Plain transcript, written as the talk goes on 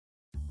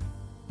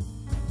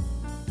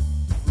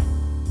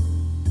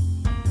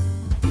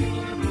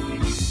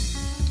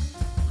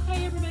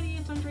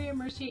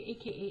Marcia,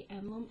 aka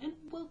Emblem, and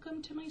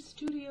welcome to my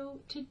studio.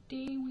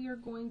 Today we are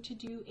going to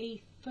do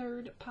a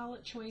third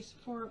palette choice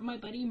for my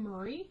buddy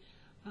Murray.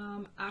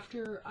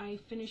 After I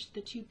finished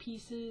the two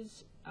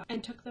pieces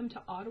and took them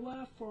to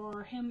Ottawa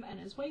for him and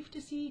his wife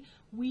to see,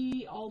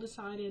 we all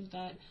decided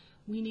that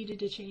we needed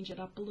to change it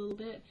up a little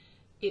bit.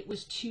 It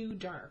was too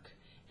dark,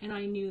 and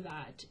I knew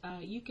that.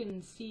 You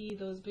can see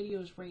those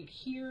videos right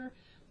here.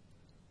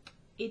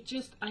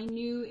 I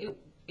knew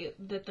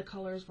that the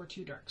colors were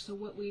too dark. So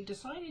what we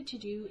decided to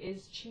do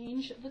is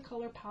change the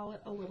color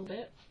palette a little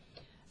bit.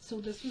 So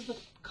this was the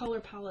color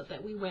palette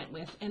that we went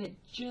with, and it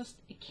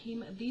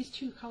came, these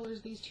two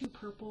colors, these two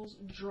purples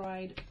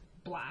dried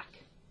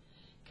black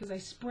because I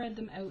spread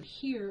them out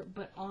here,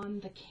 but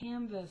on the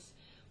canvas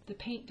the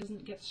paint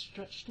doesn't get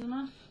stretched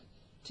enough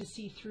to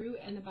see through,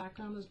 and the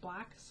background was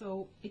black,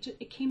 so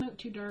it came out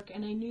too dark,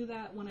 and I knew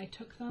that when I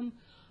took them,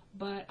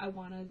 but I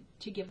wanted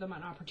to give them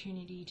an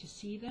opportunity to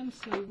see them.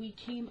 So we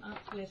came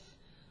up with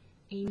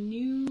a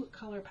new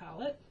color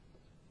palette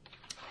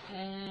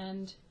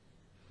and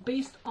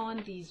based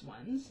on these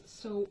ones.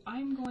 So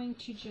I'm going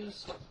to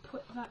just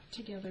put that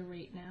together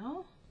right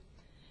now,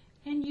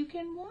 and you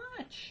can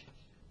watch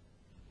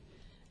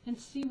and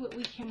see what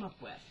we came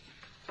up with.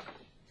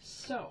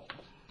 So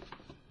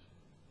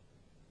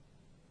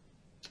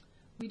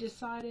we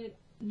decided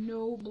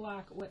no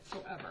black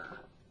whatsoever,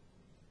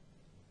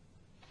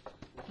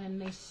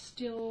 and they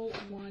still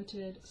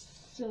wanted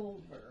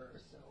silver,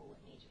 so let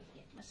me just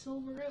get my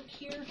silver out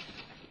here.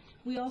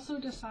 We also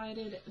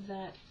decided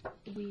that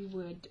we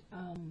would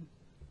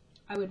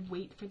I would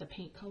wait for the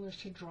paint colors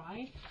to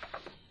dry,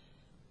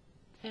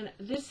 and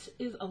this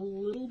is a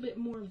little bit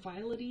more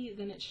violety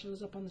than it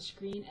shows up on the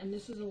screen, and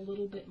this is a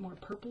little bit more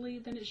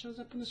purpley than it shows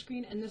up on the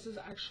screen, and this is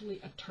actually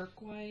a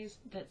turquoise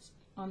that's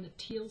on the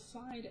teal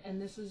side,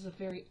 and this is a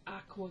very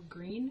aqua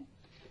green,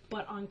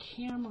 but on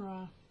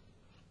camera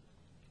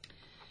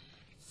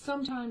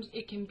sometimes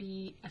it can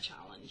be a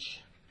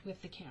challenge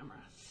with the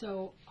camera.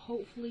 So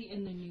hopefully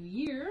in the new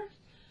year,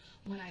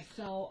 when I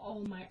sell all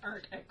my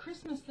art at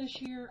Christmas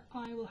this year,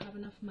 I will have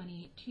enough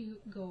money to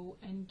go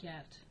and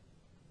get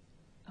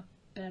a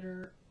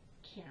better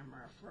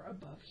camera for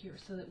above here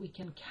so that we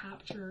can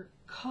capture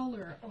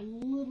color a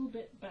little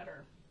bit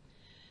better.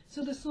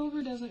 So the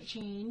silver doesn't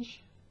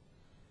change.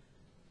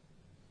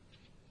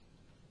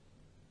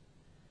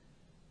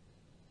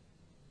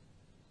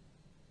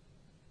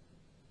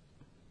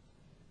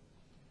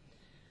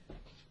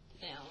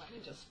 Now let me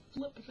just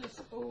flip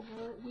this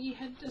over. We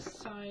had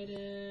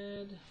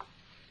decided,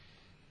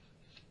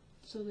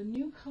 so the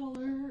new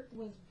color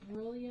was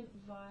Brilliant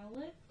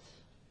Violet,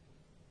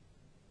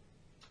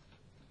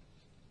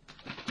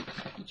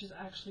 which is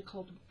actually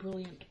called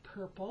Brilliant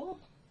Purple.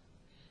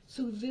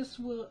 So this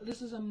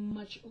is a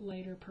much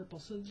lighter purple.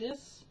 So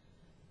this,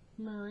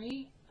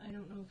 Murray, I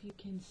don't know if you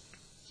can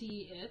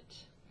see it,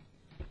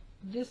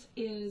 this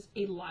is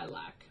a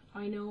lilac.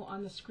 I know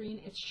on the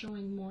screen it's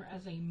showing more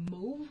as a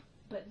mauve,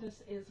 but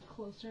this is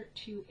closer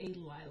to a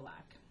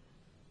lilac.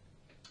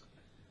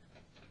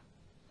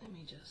 Let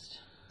me just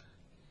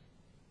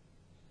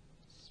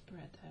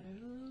spread that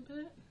out a little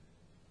bit.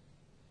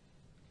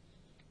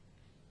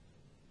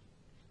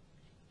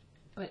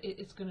 But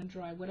it's going to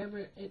dry. Whatever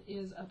it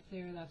is up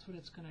there, that's what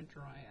it's going to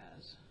dry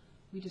as.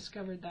 We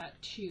discovered that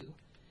too,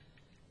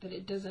 that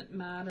it doesn't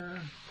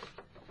matter.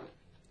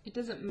 It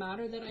doesn't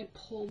matter that I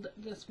pulled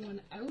this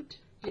one out.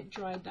 It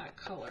dried that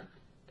color.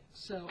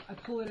 So I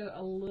pull it out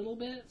a little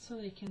bit so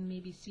they can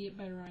maybe see it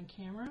better on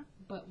camera,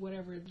 but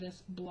whatever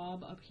this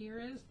blob up here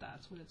is,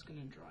 that's what it's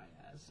going to dry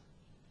as.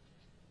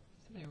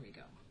 So there we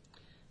go.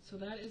 So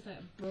that is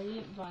that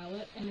Brilliant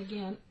Violet, and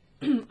again,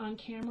 on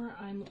camera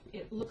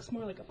it looks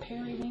more like a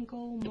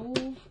periwinkle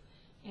mauve,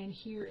 and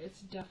here it's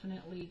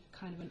definitely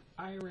kind of an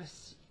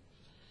iris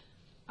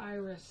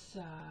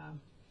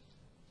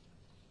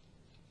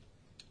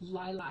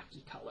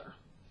lilac-y color.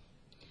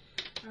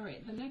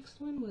 Alright, the next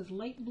one was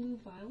Light Blue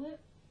Violet,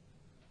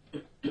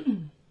 which,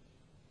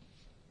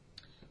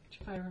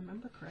 if I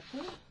remember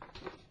correctly,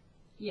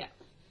 yeah,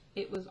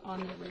 it was on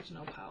the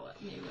original palette,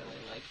 and they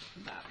really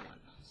liked that one.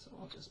 So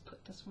I'll just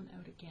put this one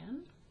out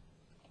again.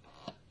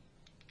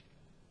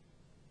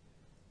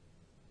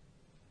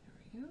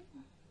 There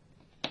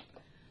we go.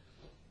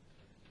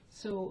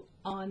 So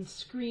on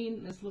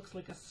screen this looks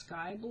like a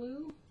sky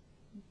blue,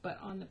 but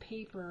on the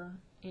paper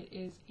it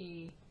is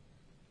a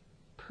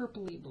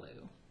purpley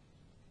blue.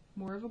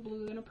 More of a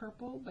blue than a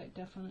purple, but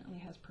definitely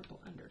has purple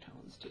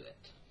undertones to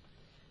it.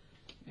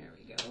 There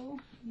we go.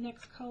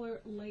 Next color,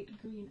 Light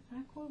Green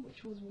Aqua,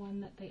 which was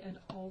one that they had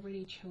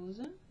already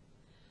chosen.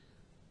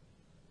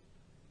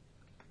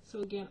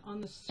 So again,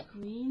 on the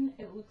screen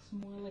it looks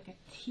more like a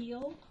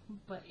teal,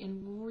 but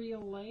in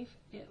real life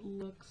it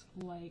looks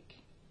like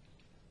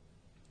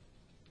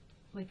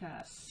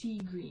a sea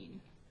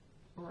green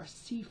or a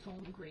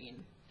seafoam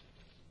green.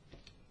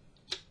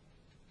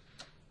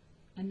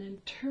 And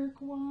then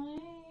turquoise,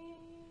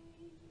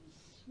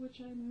 which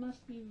I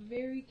must be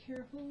very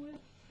careful with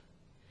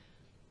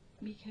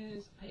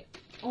because I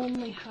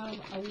only have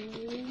a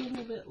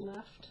little bit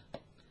left.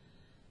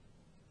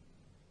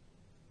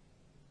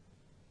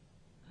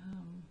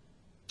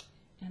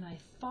 And I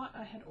thought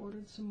I had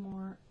ordered some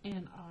more,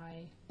 and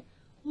I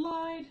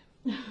lied.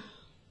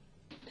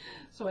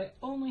 So I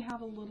only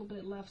have a little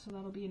bit left, so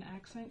that'll be an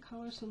accent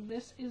color. So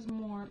this is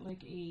more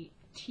like a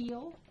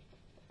teal,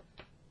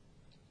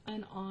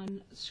 and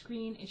on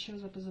screen it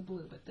shows up as a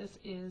blue, but this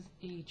is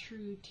a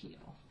true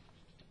teal.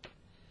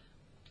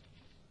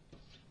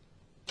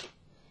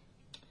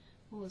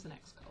 What was the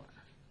next color?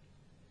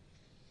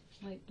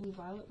 Light blue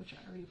violet, which I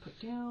already put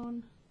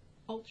down.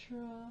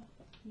 Ultra.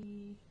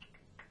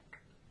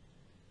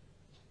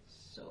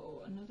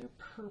 So another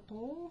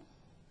purple.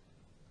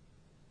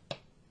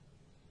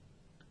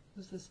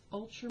 Was this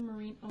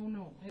ultramarine? Oh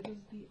no, it was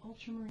the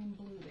ultramarine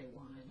blue they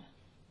wanted.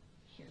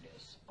 Here it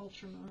is,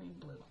 ultramarine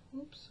blue.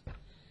 Oops. Okay.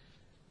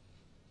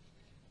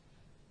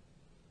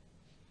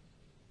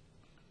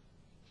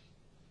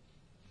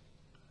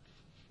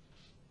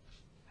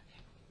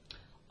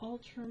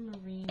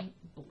 Ultramarine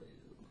blue,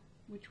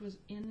 which was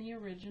in the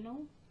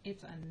original.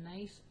 It's a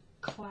nice,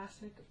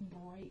 classic,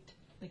 bright,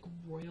 like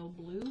royal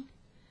blue.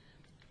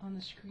 On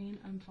the screen,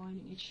 I'm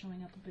finding it's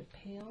showing up a bit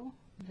pale.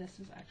 This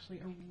is actually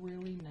a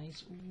really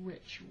nice,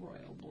 rich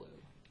royal blue.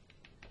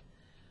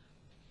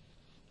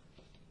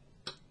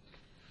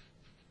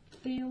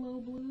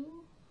 Phthalo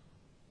blue,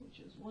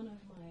 which is one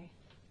of my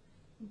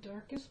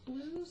darkest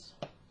blues.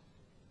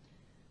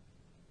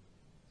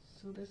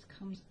 So this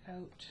comes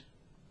out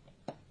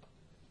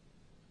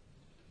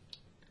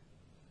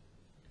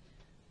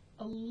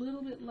a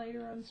little bit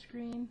lighter on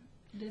screen.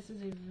 This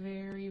is a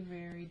very,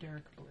 very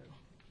dark blue.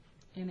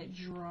 And it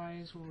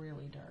dries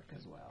really dark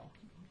as well.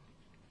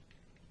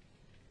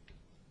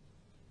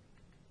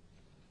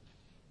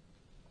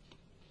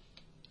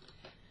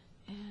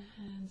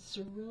 And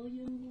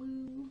cerulean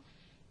blue.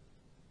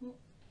 Oh,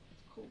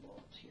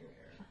 cobalt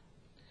here.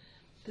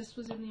 This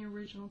was in the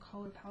original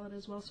color palette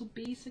as well. So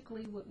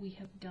basically what we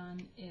have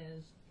done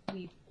is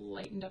we've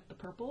lightened up the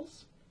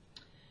purples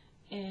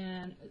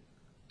and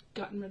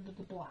gotten rid of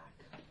the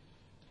black.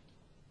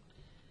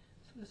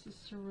 So this is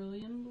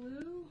cerulean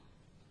blue.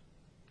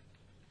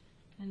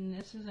 And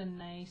this is a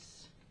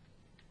nice,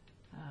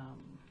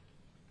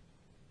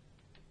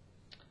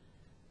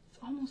 it's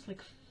almost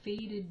like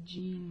faded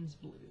jeans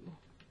blue.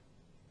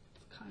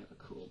 It's kind of a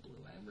cool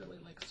blue. I really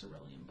like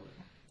cerulean blue.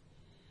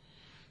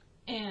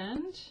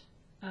 And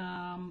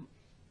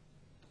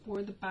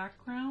for the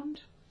background,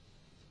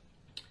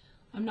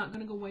 I'm not going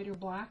to go white or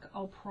black.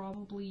 I'll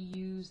probably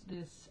use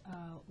this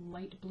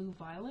light blue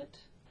violet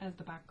as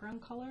the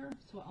background color.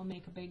 So I'll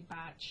make a big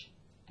batch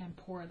and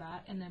pour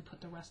that and then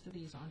put the rest of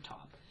these on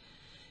top.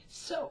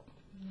 So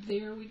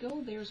there we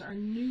go. There's our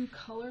new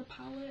color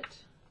palette.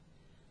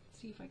 Let's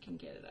see if I can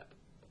get it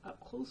up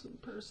close and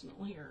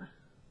personal here.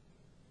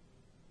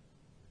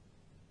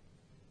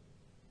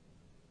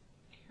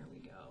 Here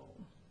we go.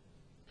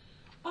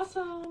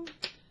 Awesome.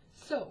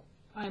 So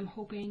I'm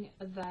hoping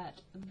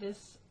that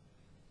this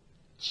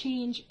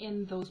change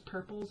in those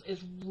purples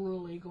is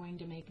really going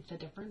to make the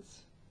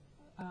difference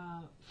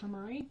for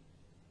Murray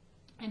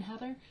and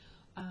Heather.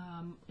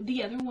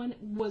 The other one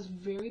was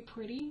very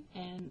pretty,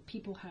 and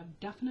people have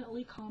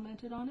definitely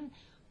commented on it,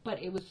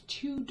 but it was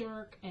too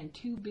dark and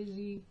too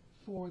busy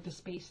for the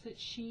space that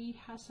she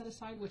has set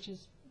aside, which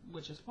is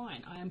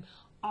fine.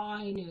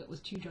 I knew it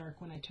was too dark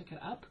when I took it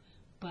up,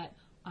 but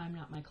I'm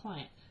not my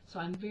client, so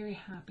I'm very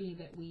happy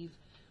that we've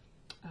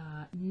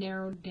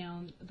narrowed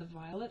down the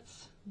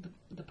violets,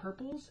 the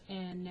purples,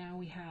 and now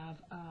we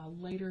have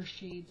lighter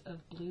shades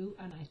of blue,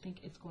 and I think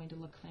it's going to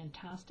look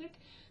fantastic.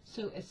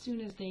 So as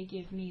soon as they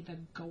give me the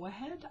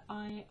go-ahead,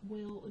 I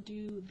will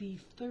do the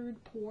third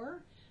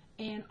pour,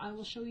 and I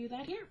will show you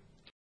that here.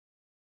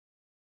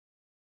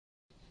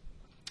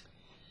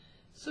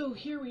 So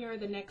here we are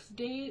the next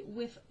day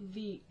with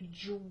the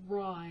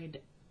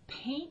dried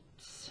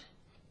paints.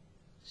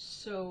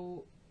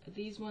 So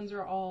these ones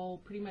are all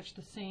pretty much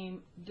the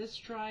same. This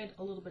dried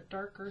a little bit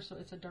darker, so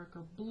it's a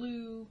darker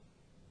blue.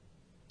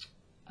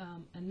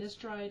 And this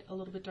dried a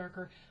little bit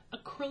darker.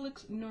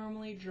 Acrylics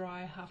normally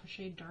dry half a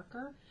shade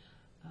darker.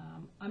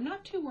 I'm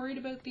not too worried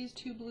about these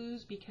two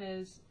blues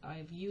because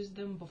I've used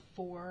them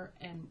before,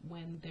 and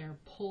when they're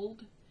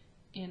pulled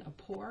in a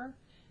pour,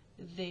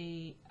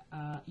 they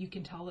you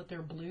can tell that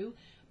they're blue.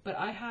 But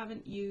I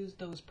haven't used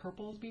those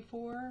purples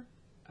before.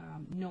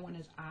 No one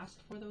has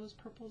asked for those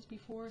purples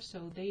before,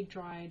 so they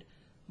dried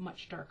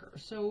much darker.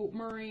 So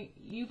Murray,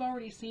 you've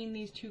already seen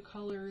these two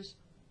colors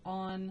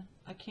on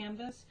a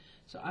canvas,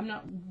 so I'm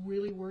not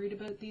really worried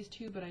about these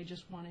two, but I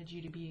just wanted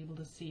you to be able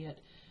to see it.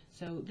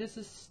 So this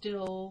is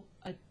still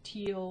a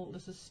teal,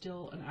 this is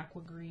still an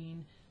aqua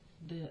green,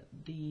 the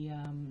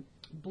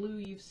blue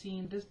you've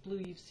seen, this blue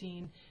you've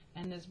seen,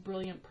 and this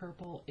brilliant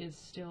purple is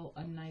still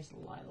a nice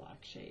lilac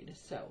shade.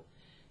 So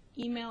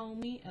email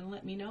me and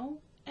let me know,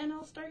 and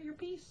I'll start your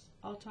piece.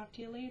 I'll talk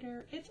to you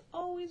later. It's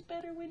always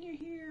better when you're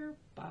here.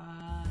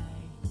 Bye.